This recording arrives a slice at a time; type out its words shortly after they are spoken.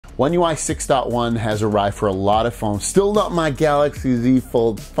One UI 6.1 has arrived for a lot of phones. Still not my Galaxy Z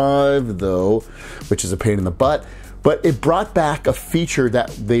Fold 5 though, which is a pain in the butt. But it brought back a feature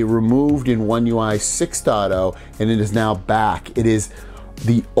that they removed in One UI 6.0, and it is now back. It is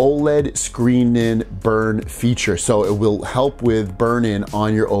the OLED screen-in burn feature. So it will help with burn-in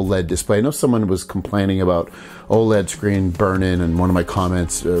on your OLED display. I know someone was complaining about OLED screen burn-in in one of my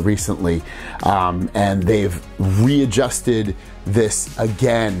comments recently, and they've readjusted this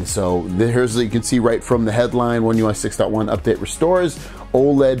again. So here's, you can see right from the headline, One UI 6.1 update restores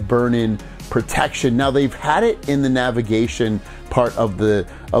OLED burn-in protection. Now they've had it in the navigation part of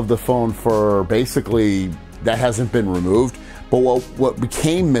the phone for basically, that hasn't been removed. But what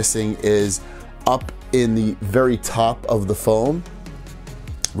became missing is up in the very top of the phone,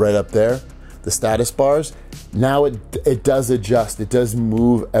 right up there, the status bars. Now it does adjust. It does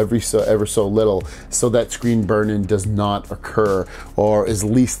move ever so little, so that screen burn-in does not occur or is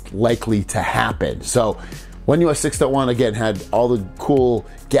least likely to happen. So One UI 6.1 again had all the cool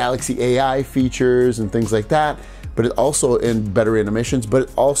Galaxy AI features and things like that, but it also, in better animations, but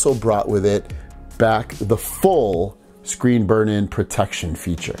it also brought with it back the full screen burn-in protection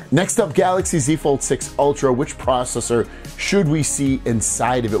feature. Next up, Galaxy Z Fold 6 Ultra. Which processor should we see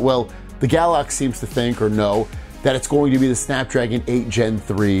inside of it? Well, the Galaxy seems to think or know that it's going to be the Snapdragon 8 Gen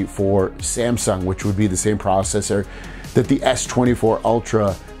 3 for Samsung, which would be the same processor that the S24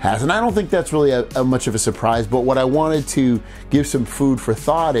 Ultra has. And I don't think that's really a much of a surprise, but what I wanted to give some food for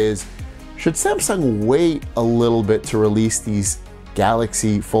thought is, should Samsung wait a little bit to release these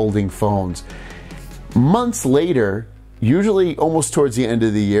Galaxy folding phones? Months later, usually almost towards the end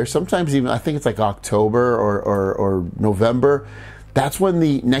of the year, sometimes even, I think it's like October or November, that's when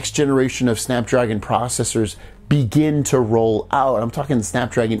the next generation of Snapdragon processors begin to roll out. I'm talking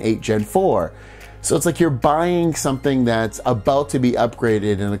Snapdragon 8 Gen 4. So it's like you're buying something that's about to be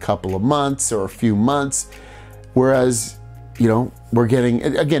upgraded in a couple of months or a few months, whereas, you know, we're getting,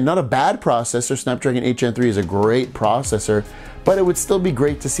 again, not a bad processor. Snapdragon 8 Gen 3 is a great processor, but it would still be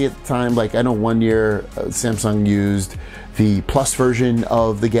great to see at the time, like I know 1 year Samsung used the Plus version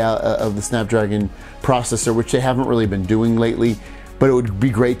of the Snapdragon processor, which they haven't really been doing lately, but it would be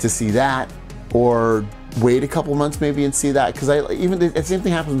great to see that, or wait a couple months maybe and see that, because even the same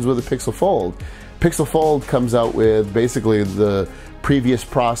thing happens with the Pixel Fold. Pixel Fold comes out with basically the previous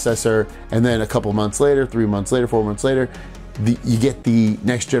processor, and then a couple months later, 3 months later, 4 months later, you get the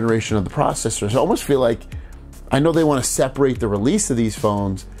next generation of the processor. So I almost feel like, I know they want to separate the release of these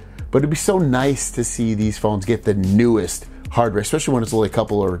phones, but it'd be so nice to see these phones get the newest hardware, especially when it's only a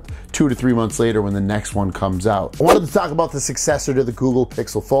couple or 2 to 3 months later when the next one comes out. I wanted to talk about the successor to the Google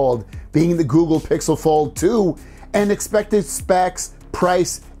Pixel Fold, being the Google Pixel Fold 2, and expected specs,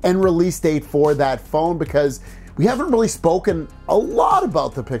 price, and release date for that phone, because we haven't really spoken a lot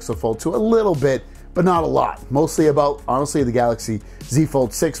about the Pixel Fold 2, a little bit, but not a lot. Mostly about, honestly, the Galaxy Z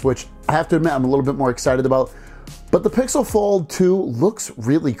Fold 6, which I have to admit I'm a little bit more excited about. But the Pixel Fold 2 looks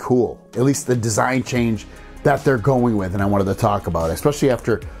really cool, at least the design change that they're going with, and I wanted to talk about it, especially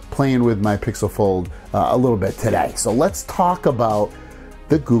after playing with my Pixel Fold a little bit today. So let's talk about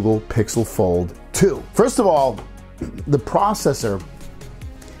the Google Pixel Fold 2. First of all, the processor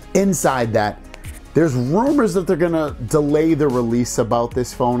inside that, there's rumors that they're gonna delay the release about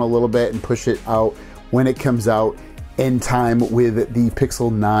this phone a little bit and push it out when it comes out in time with the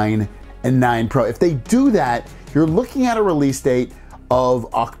Pixel 9 and 9 Pro. If they do that, you're looking at a release date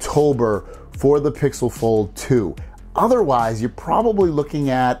of October for the Pixel Fold 2. Otherwise, you're probably looking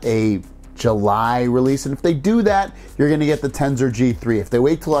at a July release, and if they do that, you're gonna get the Tensor G3. If they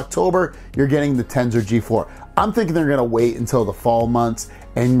wait till October, you're getting the Tensor G4. I'm thinking they're gonna wait until the fall months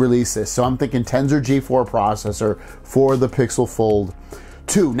and release this. So I'm thinking Tensor G4 processor for the Pixel Fold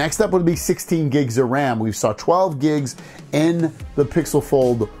 2. Next up would be 16 gigs of RAM. We saw 12 gigs in the Pixel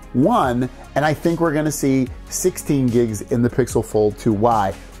Fold 1, and I think we're gonna see 16 gigs in the Pixel Fold 2.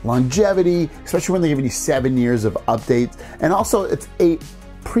 Why? Longevity, especially when they're giving you 7 years of updates. And also, it's a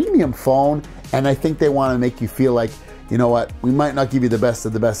premium phone, and I think they wanna make you feel like, you know what, we might not give you the best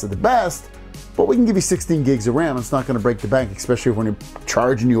of the best of the best, but we can give you 16 gigs of RAM. It's not gonna break the bank, especially when you're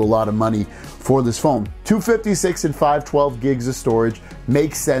charging you a lot of money for this phone. 256 and 512 gigs of storage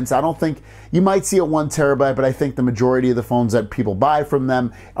makes sense. I don't think, you might see a 1 terabyte, but I think the majority of the phones that people buy from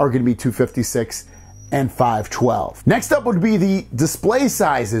them are gonna be 256 and 512. Next up would be the display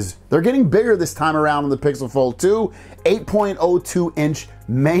sizes. They're getting bigger this time around on the Pixel Fold 2, 8.02 inch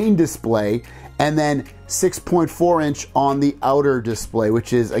main display, and then 6.4 inch on the outer display,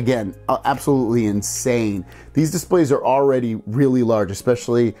 which is, again, absolutely insane. These displays are already really large,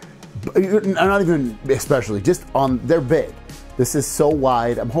 especially, not even especially, just on, they're big. This is so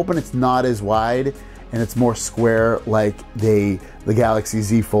wide. I'm hoping it's not as wide and it's more square like the Galaxy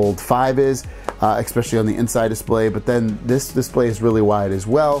Z Fold 5 is, especially on the inside display. But then this display is really wide as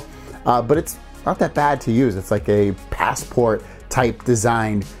well. But it's not that bad to use. It's like a passport type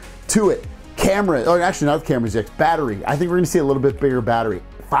design to it. Camera, or actually not cameras yet, battery. I think we're gonna see a little bit bigger battery.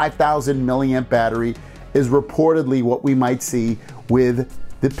 5,000 milliamp battery is reportedly what we might see with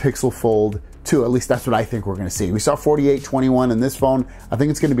the Pixel Fold 2. At least that's what I think we're gonna see. We saw 4821 in this phone. I think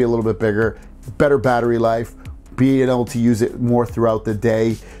it's gonna be a little bit bigger, better battery life, being able to use it more throughout the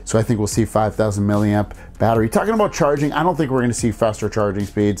day. So I think we'll see 5,000 milliamp battery. Talking about charging, I don't think we're gonna see faster charging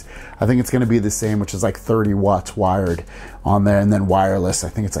speeds. I think it's gonna be the same, which is like 30 watts wired on there, and then wireless, I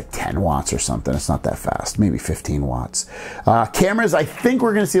think it's like 10 watts or something. It's not that fast, maybe 15 watts. Cameras, I think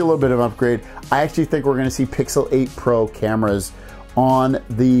we're gonna see a little bit of upgrade. I actually think we're gonna see Pixel 8 Pro cameras on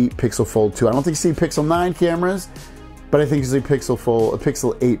the Pixel Fold 2. I don't think you see Pixel 9 cameras, but I think you see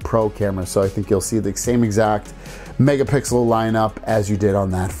Pixel 8 Pro camera. So I think you'll see the same exact megapixel lineup as you did on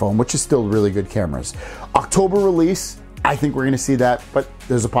that phone, which is still really good cameras. October release, I think we're gonna see that, but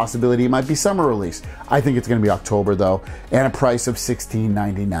there's a possibility it might be summer release. I think it's gonna be October though, and a price of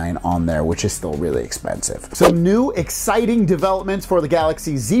 $1699 on there, which is still really expensive. Some new exciting developments for the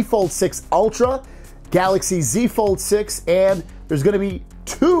Galaxy Z Fold 6 Ultra, Galaxy Z Fold 6, and there's gonna be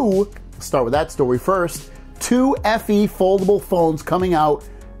two, let's start with that story first, two FE foldable phones coming out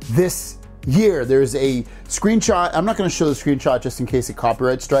this year. There's a screenshot. I'm not going to show the screenshot just in case it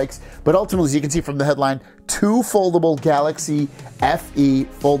copyright strikes, but ultimately, as you can see from the headline, two foldable Galaxy FE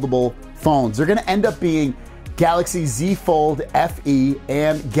foldable phones. They're going to end up being Galaxy Z Fold FE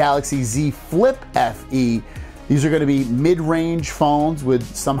and Galaxy Z Flip FE. These are going to be mid-range phones with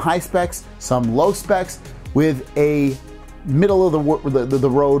some high specs, some low specs, with a middle of the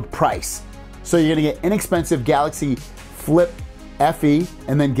road price. So you're gonna get inexpensive Galaxy Flip FE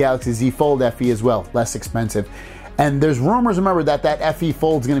and then Galaxy Z Fold FE as well, less expensive. And there's rumors, remember, that FE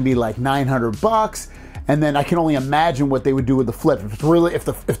Fold's gonna be like 900 bucks. And then I can only imagine what they would do with the Flip. If it's really, if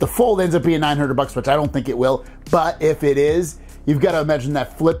the Fold ends up being 900 bucks, which I don't think it will, but if it is, you've got to imagine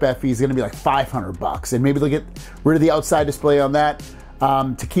that Flip FE is gonna be like 500 bucks. And maybe they'll get rid of the outside display on that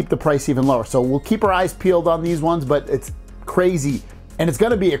to keep the price even lower. So we'll keep our eyes peeled on these ones, but it's crazy. And it's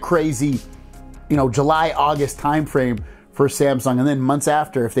gonna be a crazy, July, August timeframe for Samsung, and then months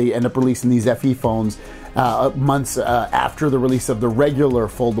after, if they end up releasing these FE phones, months after the release of the regular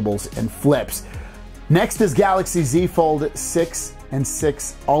foldables and flips. Next is Galaxy Z Fold 6 and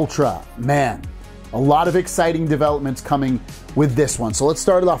 6 Ultra. Man, a lot of exciting developments coming with this one. So let's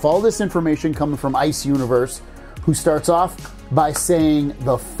start it off. All this information coming from Ice Universe, who starts off by saying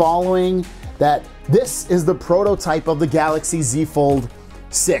the following, that this is the prototype of the Galaxy Z Fold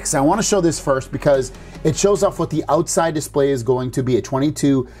 6. I want to show this first because it shows off what the outside display is going to be, a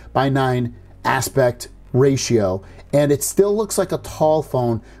 22:9 aspect ratio, and it still looks like a tall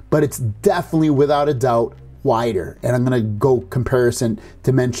phone, but it's definitely, without a doubt, wider. And I'm going to go comparison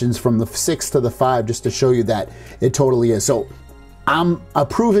dimensions from the 6 to the 5 just to show you that it totally is. So I'm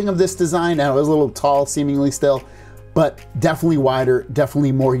approving of this design. Now, it was a little tall seemingly still, but definitely wider,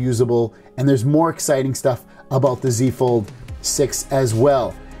 definitely more usable, and there's more exciting stuff about the Z Fold 6 as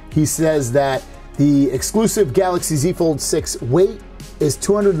well. He says that the exclusive Galaxy Z Fold 6 weight is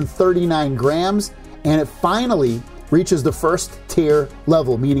 239 grams, and it finally reaches the first tier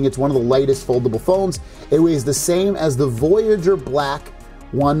level, meaning it's one of the lightest foldable phones. It weighs the same as the Voyager Black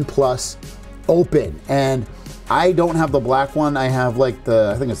One Plus Open, and I don't have the black one. I have like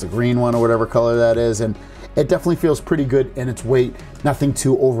I think it's the green one or whatever color that is, and it definitely feels pretty good in its weight. Nothing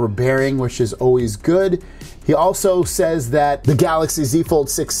too overbearing, which is always good. He also says that the Galaxy Z Fold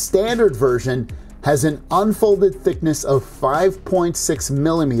 6 standard version has an unfolded thickness of 5.6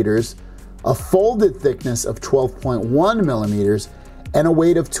 millimeters, a folded thickness of 12.1 millimeters, and a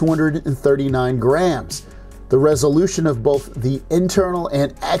weight of 239 grams. The resolution of both the internal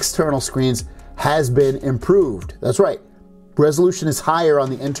and external screens has been improved. That's right. Resolution is higher on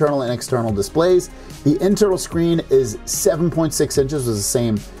the internal and external displays. The internal screen is 7.6 inches, is the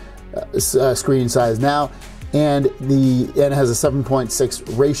same screen size now, and it has a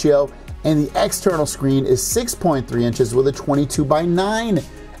 7.6 ratio. And the external screen is 6.3 inches with a 22:9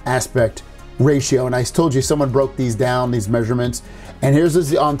 aspect ratio. And I told you someone broke these down, these measurements. And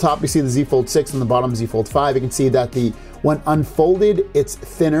here's on top, you see the Z Fold 6, on the bottom Z Fold 5. You can see that when unfolded, it's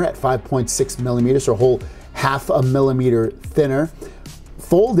thinner at 5.6 millimeters, or a whole half a millimeter thinner.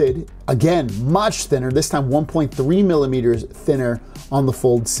 Folded, again, much thinner, this time 1.3 millimeters thinner on the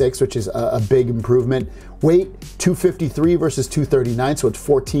Fold 6, which is a big improvement. Weight, 253 versus 239, so it's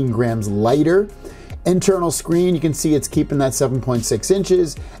 14 grams lighter. Internal screen, you can see it's keeping that 7.6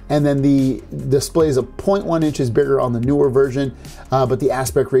 inches, and then the display is a 0.1 inches bigger on the newer version, but the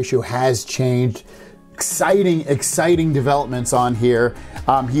aspect ratio has changed. Exciting developments on here.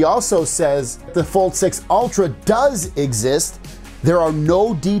 He also says the Fold 6 Ultra does exist. There are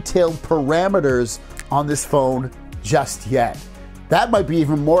no detailed parameters on this phone just yet. That might be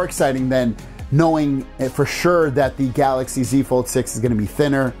even more exciting than knowing for sure that the Galaxy Z Fold 6 is going to be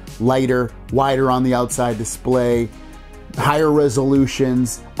thinner, lighter, wider on the outside display, higher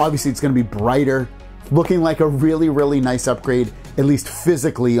resolutions. Obviously, it's going to be brighter, looking like a really nice upgrade, at least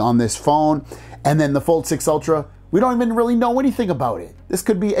physically, on this phone. And then the Fold 6 Ultra, we don't even really know anything about it. This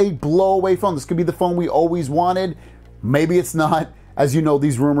could be a blow-away phone. This could be the phone we always wanted. Maybe it's not. As you know,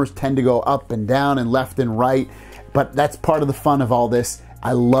 these rumors tend to go up and down and left and right, but that's part of the fun of all this.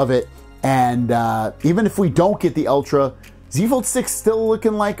 I love it. And even if we don't get the Ultra, Z Fold 6 still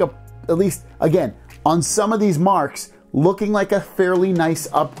looking like at least, again, on some of these marks, looking like a fairly nice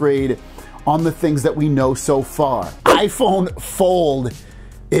upgrade on the things that we know so far. iPhone Fold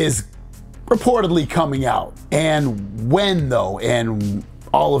is reportedly coming out, and when though, and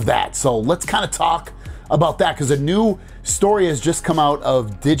all of that. So let's kind of talk about that, because a new story has just come out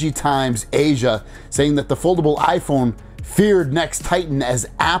of DigiTimes Asia saying that the foldable iPhone feared next titan as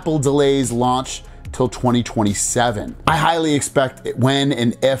Apple delays launch till 2027. I highly expect when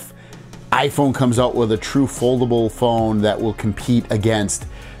and if iPhone comes out with a true foldable phone that will compete against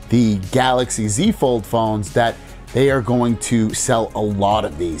the Galaxy Z Fold phones, that they are going to sell a lot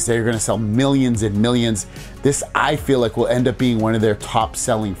of these. They're going to sell millions and millions. This, I feel like, will end up being one of their top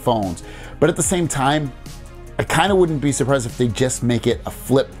selling phones. But at the same time, I kind of wouldn't be surprised if they just make it a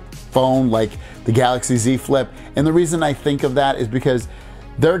flip phone like the Galaxy Z Flip. And the reason I think of that is because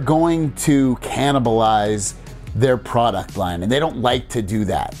they're going to cannibalize their product line, and they don't like to do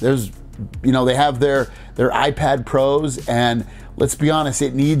that. There's, you know, they have their iPad Pros, and let's be honest,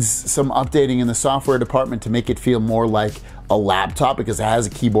 it needs some updating in the software department to make it feel more like a laptop, because it has a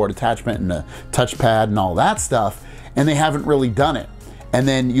keyboard attachment and a touchpad and all that stuff, and they haven't really done it. And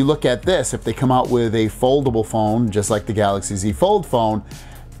then you look at this, if they come out with a foldable phone, just like the Galaxy Z Fold phone,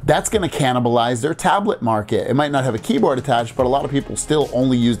 that's gonna cannibalize their tablet market. It might not have a keyboard attached, but a lot of people still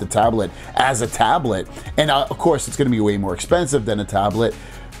only use the tablet as a tablet. And of course, it's gonna be way more expensive than a tablet.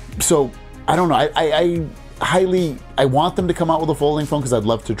 So, I don't know, I want them to come out with a folding phone, because I'd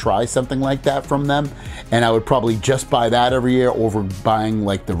love to try something like that from them. And I would probably just buy that every year over buying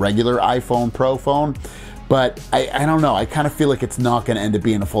like the regular iPhone Pro phone. But I don't know, I kind of feel like it's not gonna end up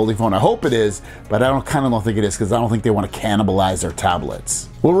being a folding phone. I hope it is, but I kind of don't think it is, because I don't think they want to cannibalize their tablets.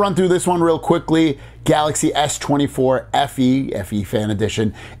 We'll run through this one real quickly. Galaxy S24 FE Fan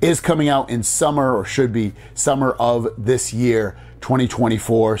Edition is coming out in summer, or should be summer of this year,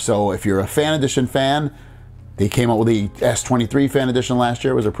 2024. So if you're a Fan Edition fan, they came out with the S23 Fan Edition last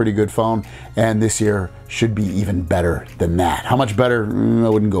year. It was a pretty good phone, and this year should be even better than that. How much better? I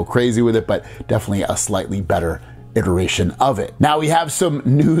wouldn't go crazy with it, but definitely a slightly better iteration of it. Now we have some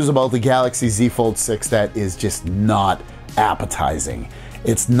news about the Galaxy Z Fold 6 that is just not appetizing.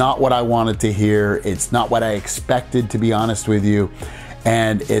 It's not what I wanted to hear. It's not what I expected, to be honest with you,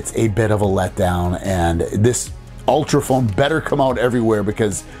 and it's a bit of a letdown. And this Ultra phone better come out everywhere,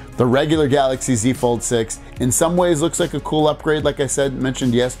 because the regular Galaxy Z Fold 6 in some ways looks like a cool upgrade, like I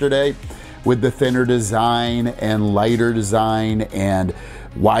mentioned yesterday, with the thinner design and lighter design and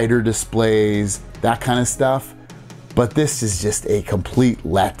wider displays, that kind of stuff. But this is just a complete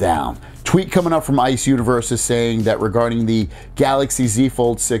letdown. Tweet coming up from Ice Universe is saying that regarding the Galaxy Z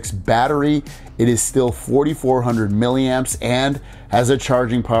Fold 6 battery, it is still 4,400 milliamps and has a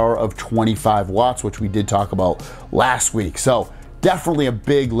charging power of 25 watts, which we did talk about last week. So definitely a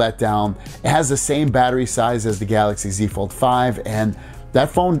big letdown. It has the same battery size as the Galaxy Z Fold 5, and that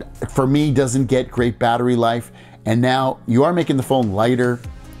phone, for me, doesn't get great battery life. And now you are making the phone lighter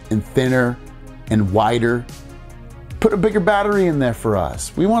and thinner and wider. Put a bigger battery in there for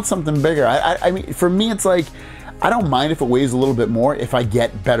us. We want something bigger. I mean, for me, it's like, I don't mind if it weighs a little bit more if I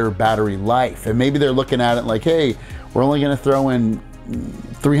get better battery life. And maybe they're looking at it like, hey, we're only gonna throw in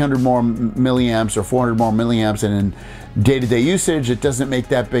 300 more milliamps or 400 more milliamps, and in day-to-day usage, it doesn't make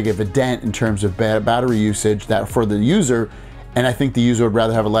that big of a dent in terms of battery usage that for the user. And I think the user would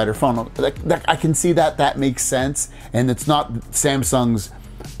rather have a lighter phone. I can see that makes sense. And it's not Samsung's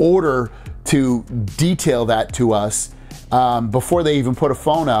order to detail that to us before they even put a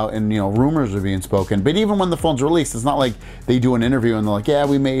phone out, and rumors are being spoken. But even when the phone's released, it's not like they do an interview and they're like, yeah,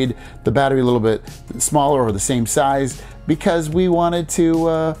 we made the battery a little bit smaller or the same size because we wanted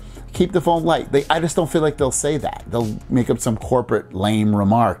to keep the phone light. I just don't feel like they'll say that. They'll make up some corporate lame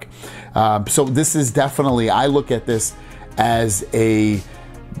remark. So this is definitely, I look at this as a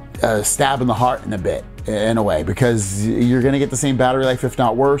stab in the heart in a way, because you're going to get the same battery life, if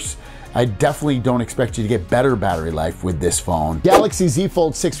not worse. I definitely don't expect you to get better battery life with this phone. Galaxy Z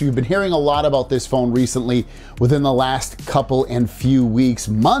Fold 6, we've been hearing a lot about this phone recently within the last couple and few weeks,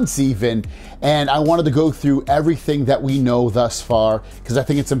 months even, and I wanted to go through everything that we know thus far because I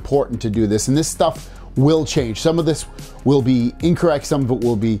think it's important to do this, and this stuff will change. Some of this will be incorrect, some of it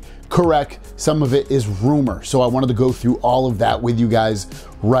will be correct, some of it is rumor. So I wanted to go through all of that with you guys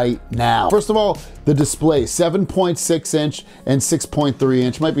right now. First of all, the display, 7.6 inch and 6.3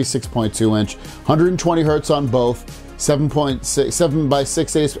 inch, might be 6.2 inch, 120 hertz on both,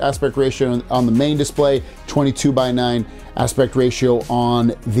 7:6 aspect ratio on the main display, 22:9 aspect ratio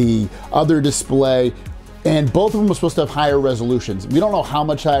on the other display. And both of them are supposed to have higher resolutions. We don't know how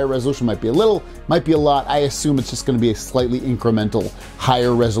much higher resolution, might be a little, might be a lot. I assume it's just gonna be a slightly incremental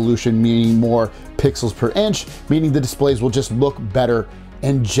higher resolution, meaning more pixels per inch, meaning the displays will just look better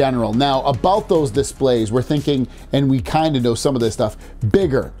in general. Now, about those displays, we're thinking, and we kind of know some of this stuff,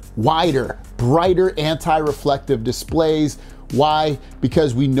 bigger, wider, brighter anti-reflective displays. Why?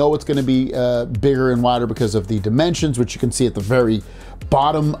 Because we know it's gonna be bigger and wider because of the dimensions, which you can see at the very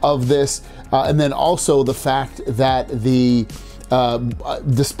bottom of this. And then also the fact that the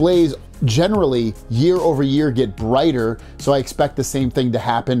displays generally year over year get brighter. So I expect the same thing to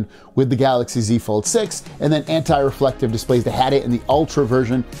happen with the Galaxy Z Fold 6, and then anti-reflective displays. They had it in the Ultra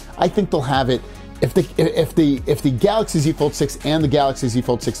version. I think they'll have it if the Galaxy Z Fold 6 and the Galaxy Z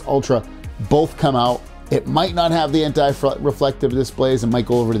Fold 6 Ultra both come out. It might not have the anti-reflective displays. It might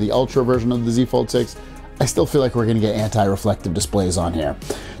go over to the Ultra version of the Z Fold 6. I still feel like we're gonna get anti-reflective displays on here.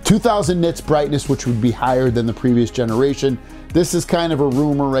 2000 nits brightness, which would be higher than the previous generation. This is kind of a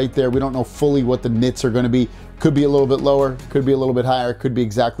rumor right there. We don't know fully what the nits are gonna be. Could be a little bit lower, could be a little bit higher, could be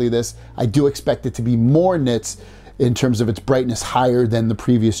exactly this. I do expect it to be more nits in terms of its brightness higher than the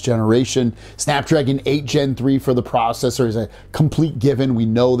previous generation. Snapdragon 8 Gen 3 for the processor is a complete given. We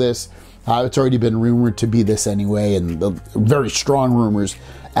know this. It's already been rumored to be this anyway, and the very strong rumors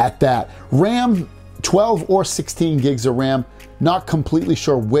at that. RAM, 12 or 16 gigs of RAM, not completely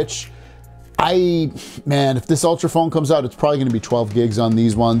sure which. Man, if this Ultra phone comes out, it's probably gonna be 12 gigs on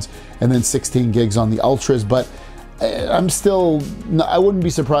these ones and then 16 gigs on the Ultras, but I wouldn't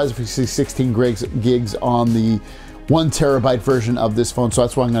be surprised if we see 16 gigs on the 1 terabyte version of this phone, so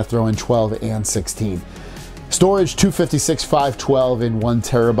that's why I'm gonna throw in 12 and 16. Storage, 256, 512 and 1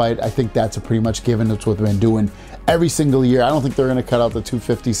 terabyte. I think that's a pretty much given. That's what they've been doing every single year. I don't think they're gonna cut out the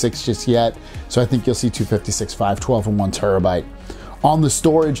 256 just yet. So I think you'll see 256, 512 and 1 terabyte on the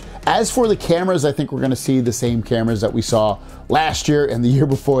storage. As for the cameras, I think we're gonna see the same cameras that we saw last year and the year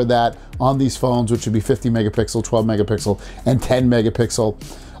before that on these phones, which would be 50 megapixel, 12 megapixel, and 10 megapixel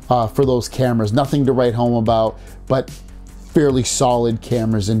for those cameras. Nothing to write home about, but fairly solid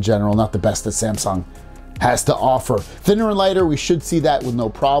cameras in general, not the best that Samsung has to offer. Thinner and lighter, we should see that with no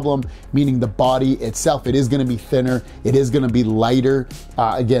problem, meaning the body itself, it is gonna be thinner, it is gonna be lighter.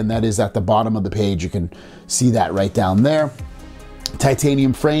 Again, that is at the bottom of the page. You can see that right down there.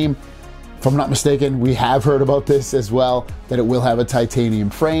 Titanium frame, if I'm not mistaken, we have heard about this as well, that it will have a titanium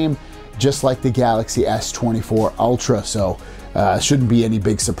frame, just like the Galaxy S24 Ultra, so shouldn't be any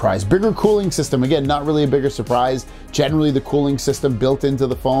big surprise. Bigger cooling system, again, not really a bigger surprise. Generally, the cooling system built into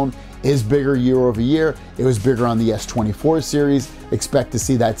the phone is bigger year over year. It was bigger on the S24 series. Expect to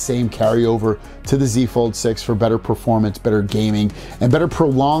see that same carryover to the Z Fold 6 for better performance, better gaming, and better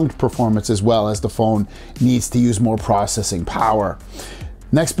prolonged performance as well, as the phone needs to use more processing power.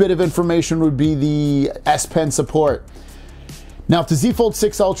 Next bit of information would be the S Pen support. Now, if the Z Fold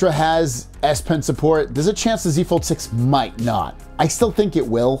 6 Ultra has S Pen support, there's a chance the Z Fold 6 might not. I still think it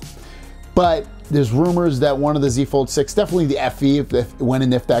will, but there's rumors that one of the Z Fold 6, definitely the FE, when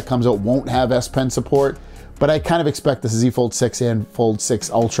and if that comes out, won't have S Pen support, but I kind of expect the Z Fold 6 and Fold 6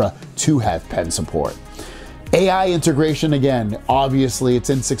 Ultra to have Pen support. AI integration, again, obviously it's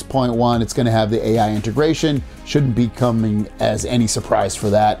in 6.1, it's gonna have the AI integration, shouldn't be coming as any surprise for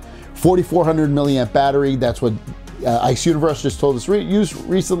that. 4400 milliamp battery, that's what Ice Universe just told us used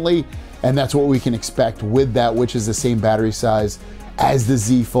recently, and that's what we can expect with that, which is the same battery size as the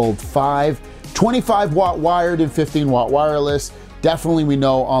Z Fold 5. 25 watt wired and 15 watt wireless. Definitely we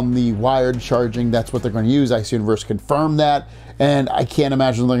know on the wired charging, that's what they're going to use. Ice Universe confirmed that, and I can't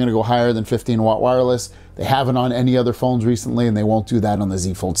imagine they're going to go higher than 15 watt wireless. They haven't on any other phones recently, and they won't do that on the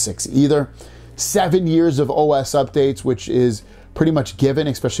Z Fold 6 either. 7 years of OS updates, which is pretty much given,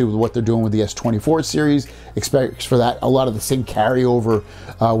 especially with what they're doing with the S24 series. Expect for that a lot of the same carryover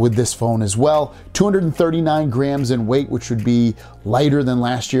with this phone as well. 239 grams in weight, which would be lighter than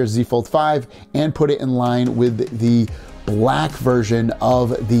last year's Z Fold 5, and put it in line with the black version of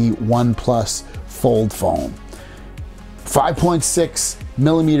the OnePlus Fold phone. 5.6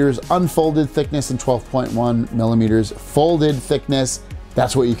 millimeters unfolded thickness and 12.1 millimeters folded thickness.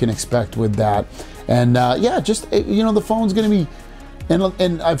 That's what you can expect with that. And yeah, just, you know, the phone's gonna be,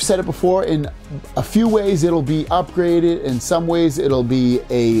 and I've said it before, in a few ways it'll be upgraded, in some ways it'll be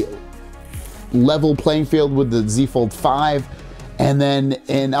a level playing field with the Z Fold 5, and then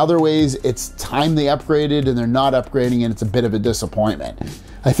in other ways it's time they upgraded and they're not upgrading and it's a bit of a disappointment.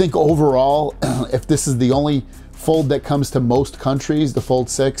 I think overall, if this is the only Fold that comes to most countries, the Fold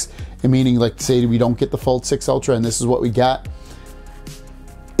 6, and meaning, like, say we don't get the Fold 6 Ultra and this is what we got,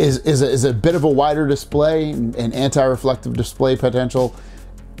 is a bit of a wider display and anti-reflective display potential,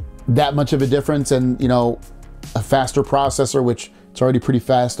 that much of a difference, and, you know, a faster processor, which it's already pretty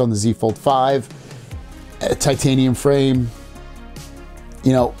fast on the Z Fold 5, a titanium frame,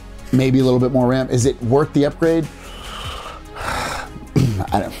 you know, maybe a little bit more RAM. Is it worth the upgrade?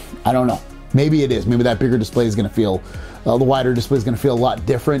 I don't know. Maybe it is. Maybe that bigger display is going to feel, the wider display is going to feel a lot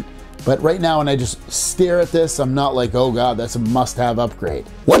different. But right now, when I just stare at this, I'm not like, oh God, that's a must-have upgrade.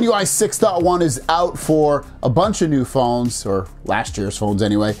 One UI 6.1 is out for a bunch of new phones, or last year's phones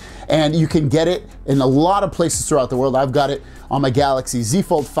anyway, and you can get it in a lot of places throughout the world. I've got it on my Galaxy Z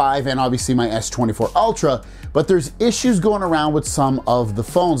Fold 5 and obviously my S24 Ultra, but there's issues going around with some of the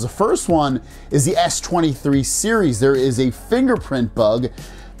phones. The first one is the S23 series. There is a fingerprint bug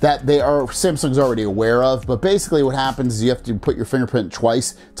that Samsung's already aware of, but basically what happens is you have to put your fingerprint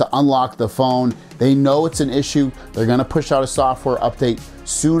twice to unlock the phone. They know it's an issue. They're gonna push out a software update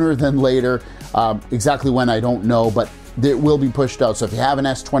sooner than later. Exactly when, I don't know, but it will be pushed out. So if you have an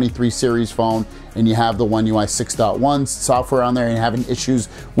S23 series phone and you have the One UI 6.1 software on there and you're having issues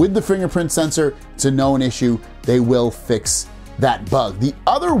with the fingerprint sensor, it's a known issue. They will fix that bug. The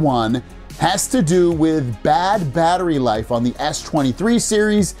other one has to do with bad battery life on the S23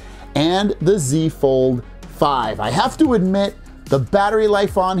 series and the Z Fold 5. I have to admit, the battery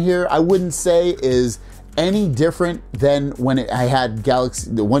life on here, I wouldn't say is any different than when I had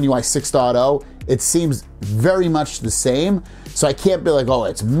the One UI 6.0. It seems very much the same. So I can't be like, oh,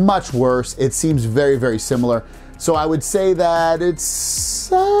 it's much worse. It seems very, very similar. So I would say that it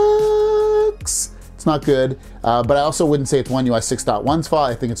sucks. It's not good. But I also wouldn't say it's One UI 6.1's fault.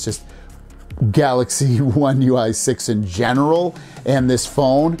 I think it's just Galaxy One UI 6 in general and this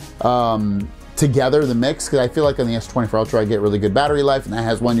phone together, the mix, because I feel like on the S24 Ultra I get really good battery life, and that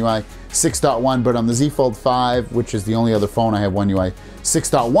has One UI 6.1, but on the Z Fold 5, which is the only other phone I have One UI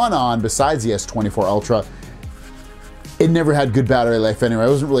 6.1 on besides the S24 Ultra, it never had good battery life anyway. I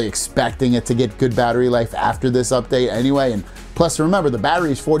wasn't really expecting it to get good battery life after this update anyway, and plus remember, the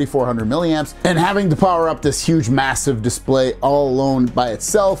battery is 4,400 milliamps, and having to power up this huge massive display all alone by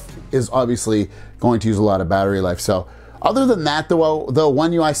itself is obviously going to use a lot of battery life. So other than that, though,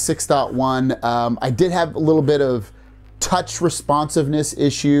 One UI 6.1, I did have a little bit of touch responsiveness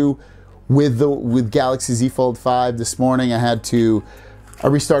issue with Galaxy Z Fold 5 this morning. I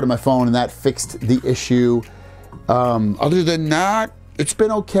restarted my phone and that fixed the issue. Other than that, it's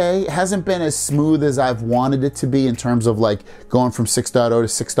been okay. It hasn't been as smooth as I've wanted it to be in terms of like going from 6.0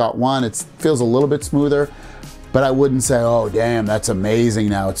 to 6.1. It feels a little bit smoother, but I wouldn't say, oh damn, that's amazing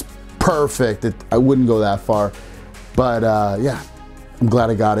now, it's perfect. I wouldn't go that far. But yeah, I'm glad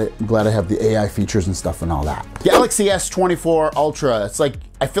I got it. I'm glad I have the AI features and stuff and all that. Galaxy S24 Ultra, it's like,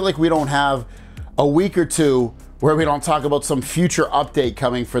 I feel like we don't have a week or two where we don't talk about some future update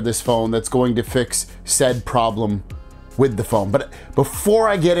coming for this phone that's going to fix said problem with the phone. But before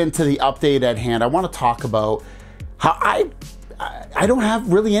I get into the update at hand, I want to talk about how I don't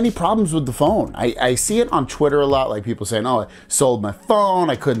have really any problems with the phone. I see it on Twitter a lot, like people saying, oh, I sold my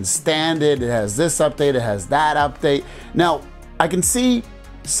phone, I couldn't stand it, it has this update, it has that update. Now, I can see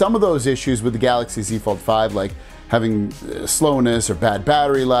some of those issues with the Galaxy Z Fold 5, like having slowness or bad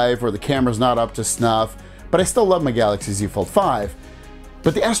battery life, or the camera's not up to snuff, but I still love my Galaxy Z Fold 5.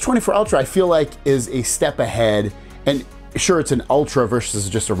 But the S24 Ultra, I feel like, is a step ahead, and sure, it's an Ultra versus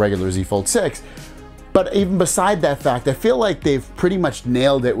just a regular Z Fold 6, but even beside that fact, I feel like they've pretty much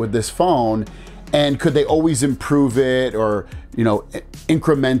nailed it with this phone. And could they always improve it, or, you know,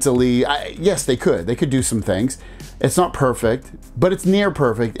 incrementally? Yes, they could. They could do some things. It's not perfect, but it's near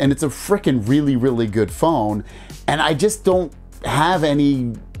perfect, and it's a freaking really, really good phone. And I just don't have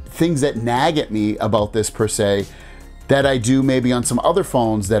any things that nag at me about this per se. that I do maybe on some other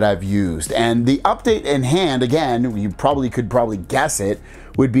phones that I've used. And the update in hand, again, you could probably guess it,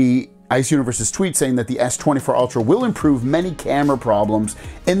 would be Ice Universe's tweet saying that the S24 Ultra will improve many camera problems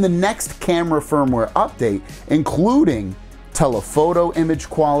in the next camera firmware update, including telephoto image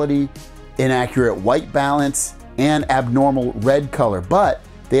quality, inaccurate white balance, and abnormal red color. But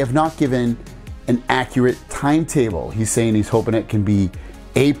they have not given an accurate timetable. He's saying he's hoping it can be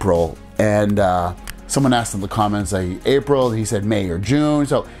April, and someone asked in the comments, like April, he said May or June,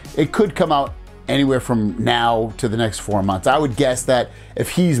 so it could come out anywhere from now to the next 4 months. I would guess that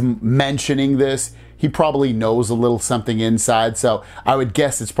if he's mentioning this, he probably knows a little something inside, so I would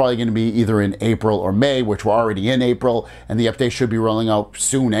guess it's probably going to be either in April or May, which we're already in April, and the update should be rolling out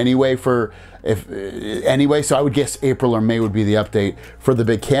soon anyway. So I would guess April or May would be the update for the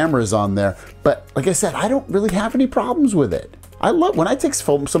big cameras on there. But like I said, I don't really have any problems with it. I love when I take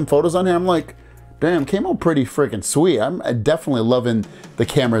some photos on here, I'm like, damn, came out pretty freaking sweet. I'm definitely loving the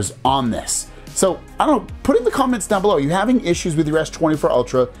cameras on this. So, I don't know, put in the comments down below. Are you having issues with your S24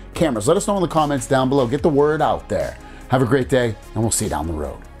 Ultra cameras? Let us know in the comments down below. Get the word out there. Have a great day, and we'll see you down the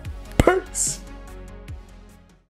road. Peace!